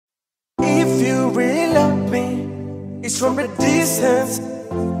If you really love me, it's from a distance.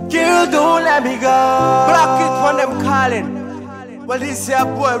 Girl, don't let me go. Block it when them calling. Well, this here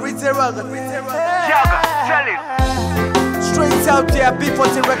boy, Reejay Ragga. Tell it. Straight out there,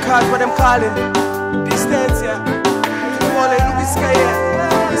 b14 records when them calling. Distance, yeah. Come on, look this guy,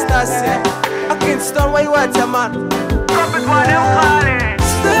 yeah. Distance, yeah. I can't stop what you want, yeah, man. Drop it when them calling.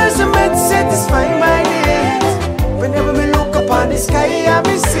 Stars are meant to satisfy my needs. Whenever me look up on the sky, I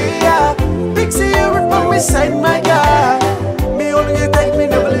me see ya. Picture you right by my side, my God. Me only you take me,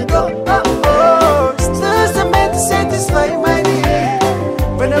 never let go. Oh, stars are meant to satisfy my needs.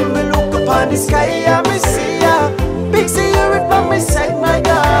 Whenever me look up on the sky, I me see ya. Picture you right by my side, my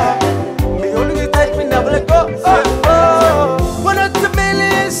God. Me only you take me, never let go. Oh, 1 out of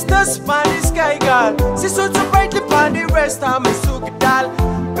million stars on the sky, girl. See so brightly upon the rest of me, so good, doll.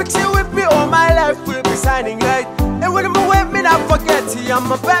 Picture with me all my life will be shining light. And when I'm away, me not forget you,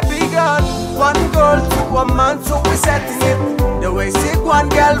 I'm a baby girl. One girl to a man, so we setting it. The way sick one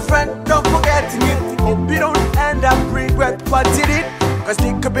girlfriend, don't forgetting it. Hope you don't end up regret what you did. Cause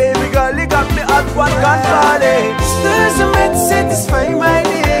like a baby girl, you got me at one gun valley. Stars are meant to satisfy my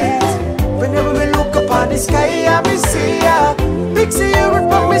needs. Whenever we look up on the sky, I me see ya. Picture you right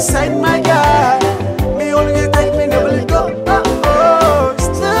by my side, my God. Me only you take me, never let go.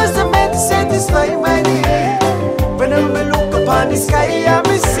 Stars are meant to satisfy my needs. Whenever we look up on the sky, I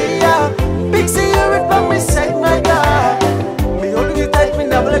me see ya. Picture you right by my side, my God. Me only you take me,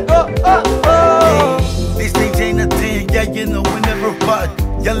 never let go. Hey, these things ain't a thing, yeah, you know we never fight.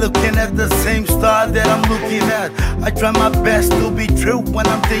 You're looking at the same star that I'm looking at. I try my best to be true when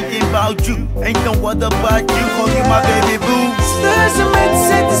I'm thinking about you. Ain't no other but you, call you my baby boo. Stars are meant to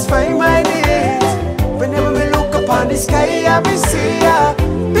satisfy my needs. Whenever we look up on the sky, I me see ya.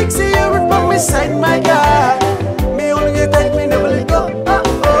 Picture you right by my side, my God. Me only you take me, never let go.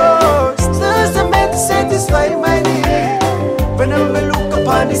 Stars are meant to satisfy my needs. Whenever we look up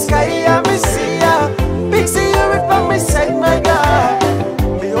on the sky, I me see ya. Picture you right by my side, my God.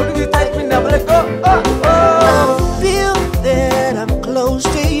 Me only you take me, never let go. I feel that I'm close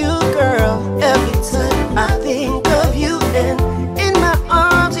to you, girl. Every time I think of you, and in my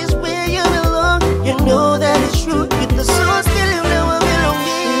arms is where you belong. You know that it's true. You're the soul still you never belong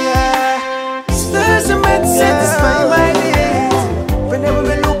me. Yeah. Stars are meant to satisfy my needs. Whenever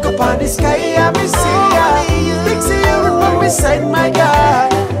we look up on the sky, I me see ya. Picture you right by my side, my God.